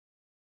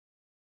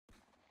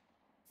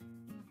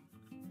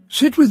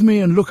Sit with me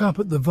and look up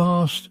at the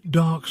vast,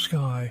 dark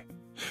sky.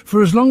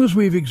 For as long as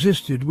we've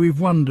existed, we've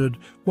wondered,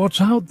 what's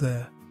out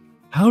there?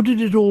 How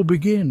did it all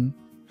begin?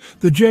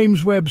 The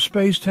James Webb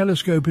Space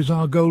Telescope is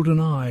our golden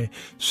eye,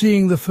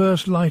 seeing the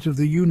first light of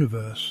the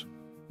universe.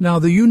 Now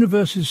the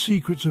universe's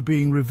secrets are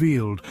being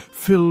revealed,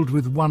 filled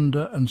with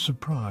wonder and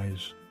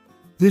surprise.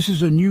 This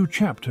is a new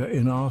chapter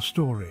in our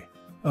story,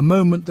 a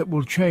moment that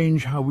will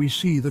change how we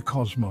see the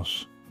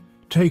cosmos.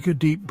 Take a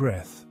deep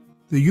breath.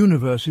 The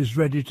universe is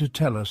ready to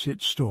tell us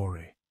its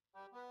story.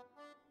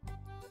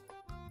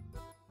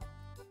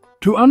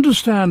 To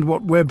understand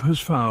what Webb has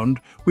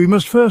found, we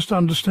must first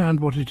understand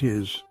what it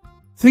is.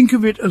 Think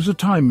of it as a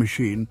time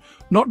machine,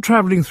 not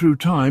travelling through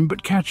time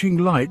but catching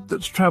light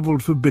that's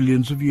travelled for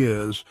billions of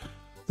years.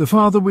 The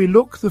farther we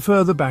look, the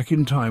further back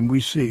in time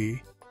we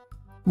see.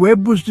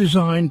 Webb was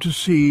designed to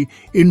see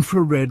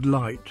infrared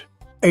light,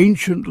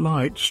 ancient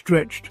light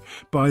stretched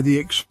by the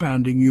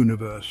expanding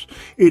universe.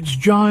 Its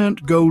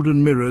giant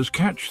golden mirrors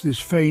catch this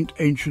faint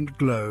ancient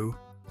glow.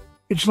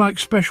 It's like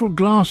special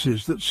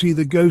glasses that see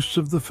the ghosts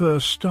of the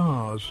first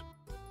stars.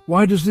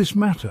 Why does this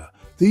matter?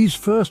 These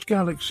first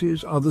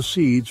galaxies are the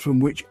seeds from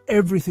which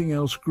everything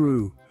else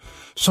grew.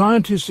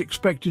 Scientists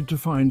expected to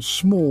find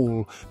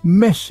small,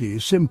 messy,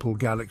 simple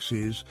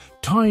galaxies,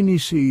 tiny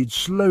seeds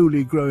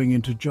slowly growing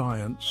into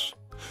giants.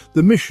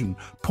 The mission: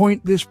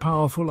 point this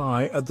powerful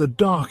eye at the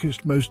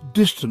darkest, most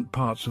distant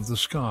parts of the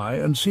sky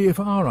and see if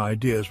our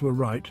ideas were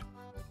right.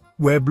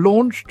 Webb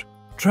launched,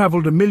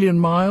 travelled 1 million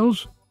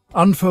miles,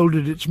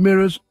 unfolded its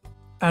mirrors,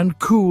 and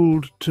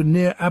cooled to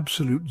near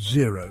absolute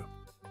zero.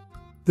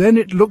 Then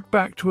it looked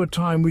back to a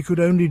time we could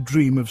only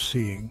dream of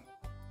seeing.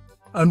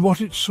 And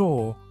what it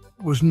saw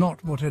was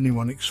not what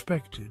anyone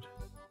expected.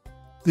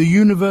 The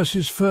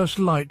universe's first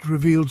light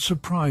revealed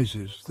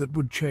surprises that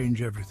would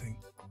change everything.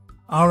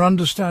 Our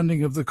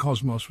understanding of the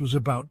cosmos was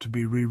about to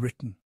be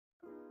rewritten.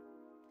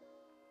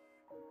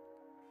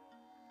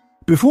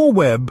 Before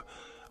Webb,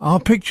 our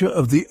picture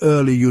of the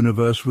early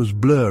universe was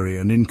blurry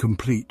and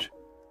incomplete.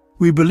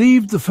 We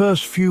believed the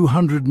first few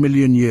 100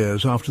 million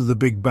years after the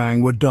Big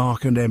Bang were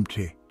dark and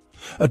empty,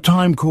 a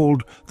time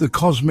called the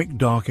Cosmic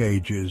Dark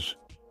Ages.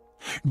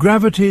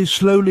 Gravity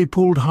slowly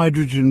pulled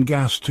hydrogen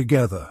gas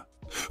together,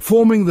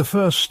 forming the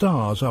first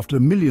stars after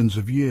millions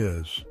of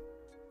years.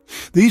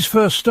 These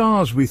first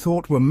stars we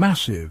thought were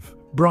massive,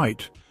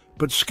 bright,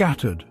 but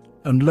scattered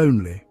and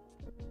lonely.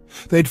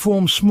 They'd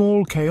form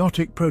small,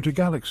 chaotic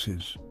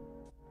protogalaxies,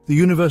 the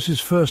universe's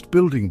first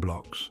building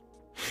blocks.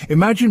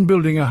 Imagine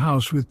building a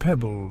house with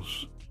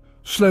pebbles,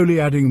 slowly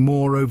adding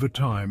more over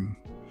time.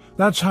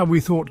 That's how we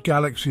thought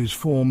galaxies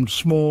formed: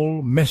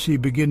 small, messy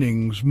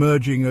beginnings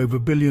merging over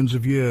billions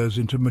of years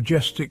into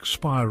majestic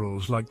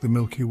spirals like the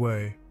Milky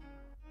Way.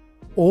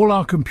 All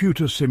our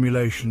computer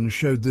simulations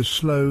showed this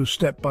slow,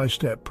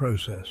 step-by-step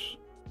process.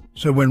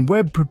 So when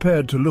Webb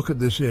prepared to look at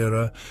this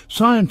era,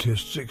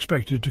 scientists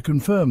expected to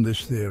confirm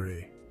this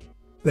theory.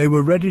 They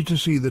were ready to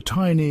see the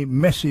tiny,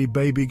 messy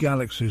baby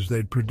galaxies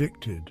they'd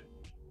predicted.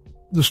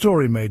 The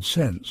story made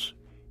sense.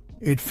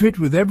 It fit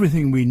with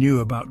everything we knew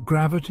about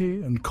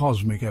gravity and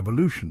cosmic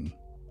evolution.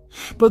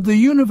 But the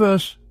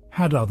universe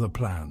had other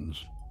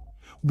plans.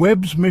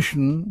 Webb's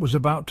mission was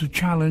about to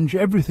challenge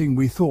everything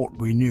we thought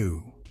we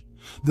knew.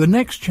 The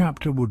next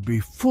chapter would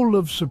be full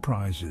of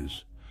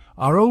surprises.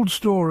 Our old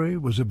story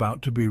was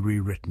about to be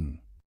rewritten.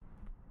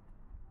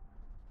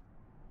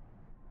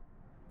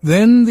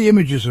 Then the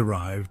images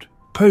arrived,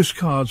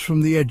 postcards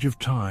from the edge of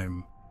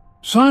time.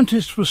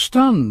 Scientists were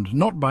stunned,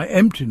 not by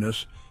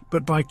emptiness,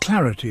 but by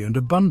clarity and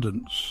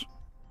abundance.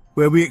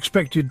 Where we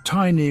expected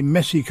tiny,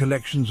 messy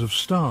collections of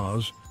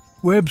stars,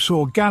 Webb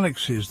saw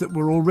galaxies that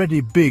were already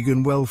big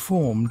and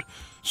well-formed.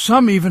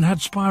 Some even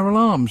had spiral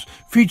arms,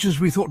 features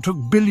we thought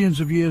took billions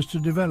of years to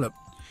develop.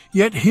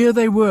 Yet here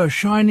they were,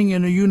 shining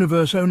in a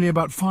universe only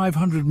about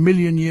 500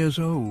 million years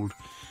old.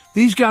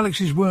 These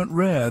galaxies weren't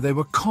rare, they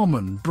were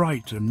common,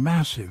 bright and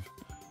massive.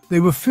 They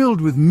were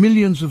filled with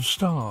millions of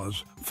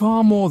stars,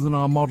 far more than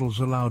our models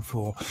allowed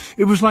for.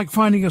 It was like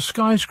finding a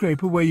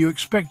skyscraper where you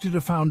expected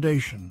a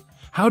foundation.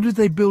 How did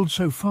they build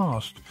so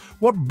fast?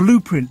 What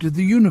blueprint did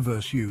the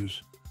universe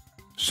use?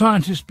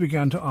 Scientists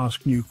began to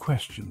ask new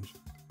questions.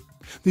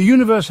 The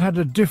universe had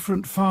a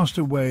different,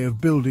 faster way of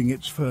building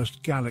its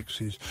first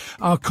galaxies.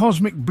 Our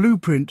cosmic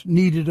blueprint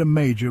needed a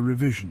major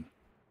revision.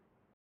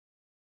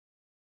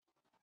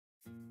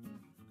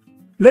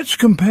 Let's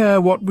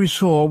compare what we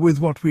saw with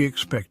what we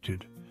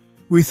expected.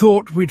 We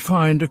thought we'd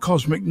find a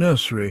cosmic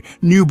nursery,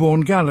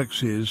 newborn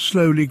galaxies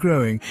slowly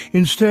growing.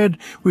 Instead,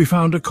 we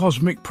found a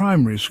cosmic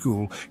primary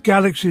school,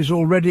 galaxies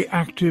already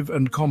active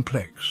and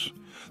complex.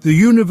 The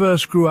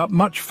universe grew up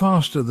much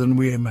faster than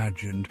we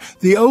imagined.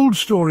 The old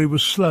story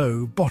was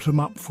slow,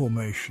 bottom-up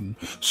formation,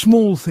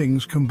 small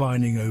things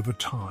combining over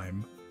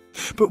time.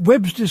 But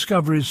Webb's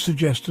discoveries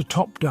suggest a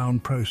top-down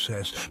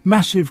process,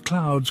 massive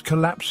clouds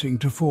collapsing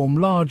to form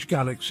large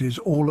galaxies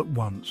all at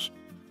once.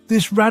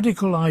 This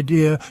radical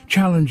idea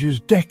challenges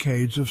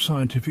decades of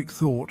scientific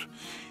thought.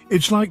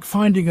 It's like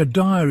finding a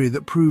diary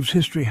that proves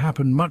history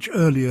happened much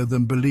earlier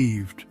than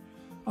believed.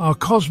 Our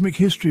cosmic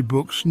history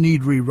books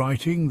need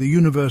rewriting. The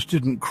universe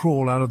didn't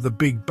crawl out of the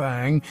Big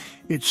Bang,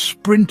 it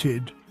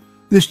sprinted.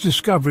 This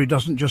discovery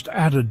doesn't just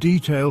add a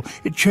detail,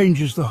 it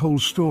changes the whole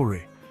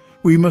story.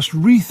 We must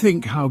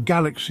rethink how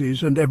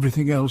galaxies and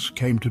everything else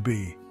came to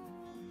be.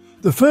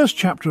 The first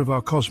chapter of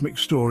our cosmic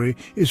story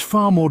is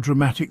far more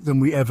dramatic than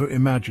we ever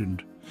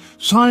imagined.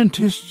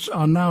 Scientists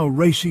are now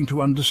racing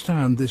to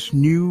understand this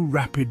new,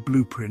 rapid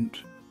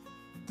blueprint.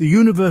 The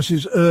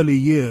universe's early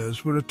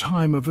years were a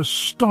time of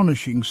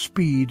astonishing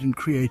speed and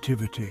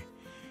creativity.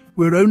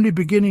 We're only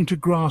beginning to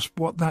grasp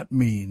what that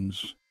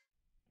means.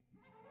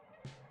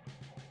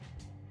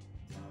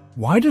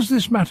 Why does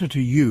this matter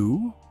to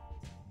you?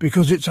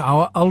 Because it's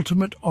our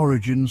ultimate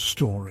origin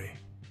story.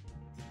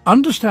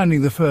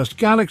 Understanding the first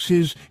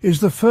galaxies is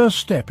the first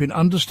step in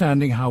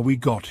understanding how we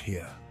got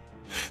here.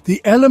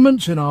 The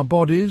elements in our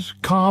bodies,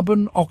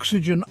 carbon,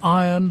 oxygen,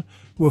 iron,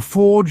 were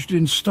forged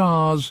in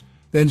stars,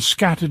 then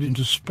scattered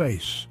into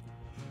space.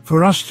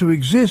 For us to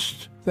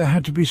exist, there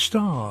had to be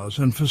stars,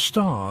 and for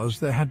stars,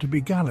 there had to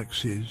be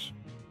galaxies.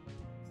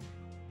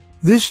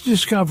 This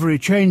discovery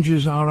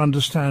changes our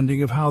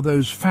understanding of how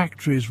those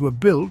factories were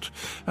built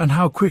and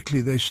how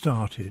quickly they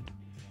started.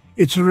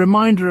 It's a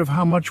reminder of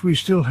how much we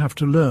still have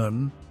to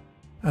learn,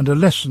 and a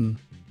lesson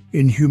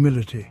in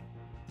humility.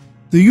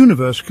 The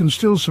universe can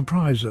still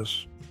surprise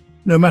us,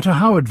 no matter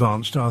how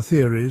advanced our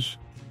theories.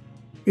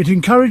 It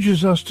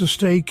encourages us to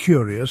stay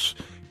curious,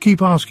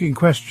 keep asking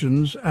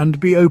questions, and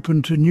be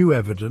open to new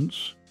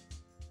evidence.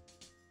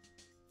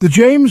 The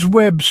James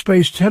Webb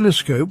Space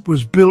Telescope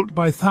was built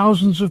by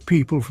thousands of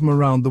people from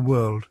around the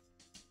world.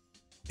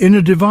 In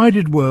a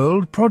divided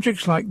world,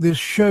 projects like this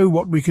show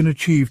what we can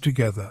achieve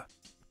together.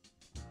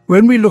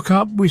 When we look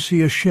up, we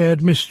see a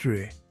shared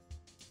mystery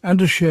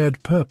and a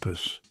shared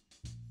purpose.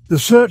 The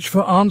search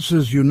for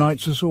answers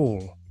unites us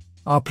all.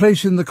 Our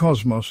place in the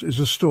cosmos is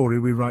a story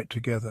we write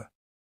together.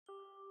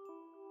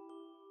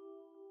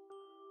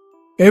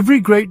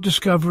 Every great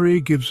discovery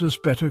gives us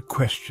better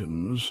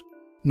questions,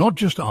 not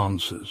just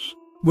answers.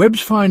 Webb's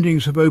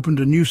findings have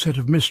opened a new set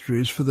of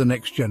mysteries for the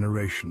next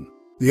generation.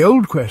 The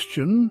old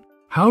question,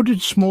 how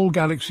did small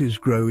galaxies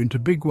grow into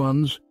big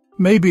ones,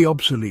 may be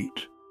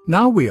obsolete.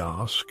 Now we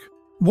ask,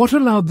 what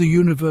allowed the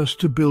universe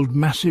to build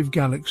massive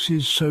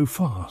galaxies so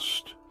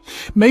fast?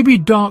 Maybe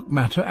dark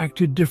matter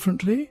acted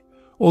differently,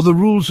 or the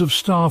rules of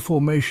star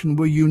formation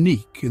were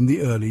unique in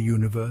the early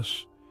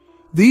universe.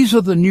 These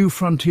are the new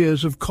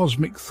frontiers of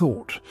cosmic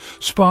thought,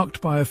 sparked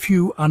by a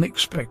few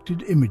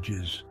unexpected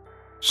images.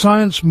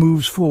 Science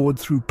moves forward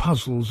through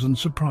puzzles and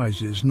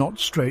surprises, not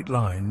straight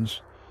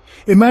lines.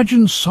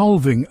 Imagine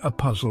solving a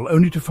puzzle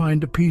only to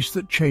find a piece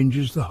that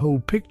changes the whole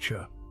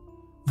picture.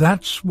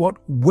 That's what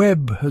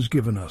Webb has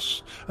given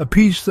us, a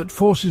piece that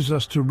forces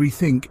us to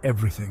rethink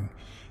everything.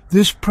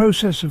 This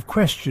process of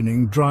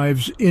questioning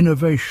drives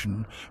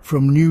innovation,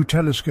 from new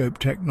telescope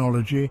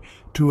technology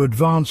to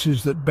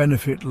advances that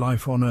benefit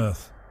life on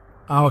Earth.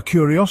 Our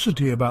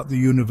curiosity about the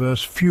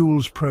universe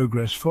fuels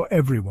progress for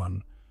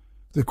everyone.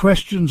 The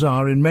questions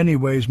are in many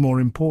ways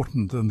more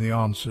important than the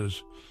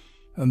answers,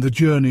 and the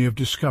journey of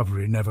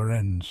discovery never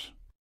ends.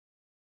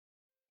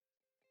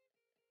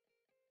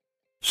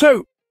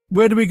 So,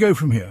 where do we go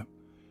from here?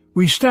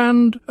 We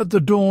stand at the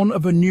dawn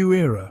of a new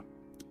era.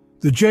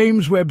 The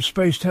James Webb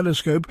Space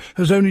Telescope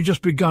has only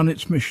just begun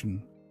its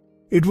mission.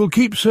 It will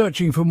keep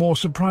searching for more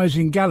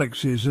surprising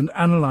galaxies and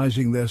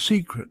analyzing their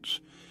secrets.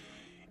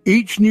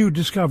 Each new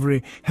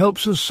discovery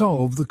helps us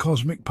solve the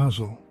cosmic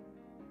puzzle.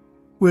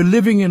 We're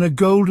living in a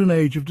golden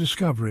age of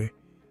discovery,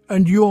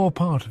 and you're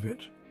part of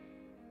it.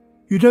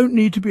 You don't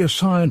need to be a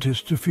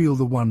scientist to feel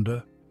the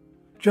wonder.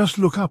 Just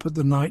look up at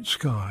the night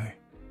sky.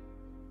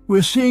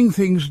 We're seeing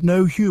things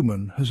no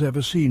human has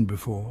ever seen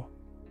before.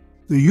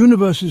 The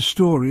universe's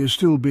story is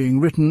still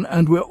being written,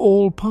 and we're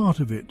all part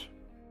of it.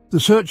 The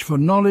search for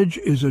knowledge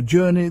is a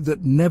journey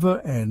that never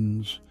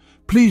ends.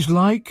 Please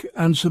like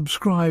and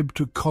subscribe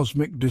to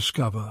Cosmic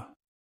Discover.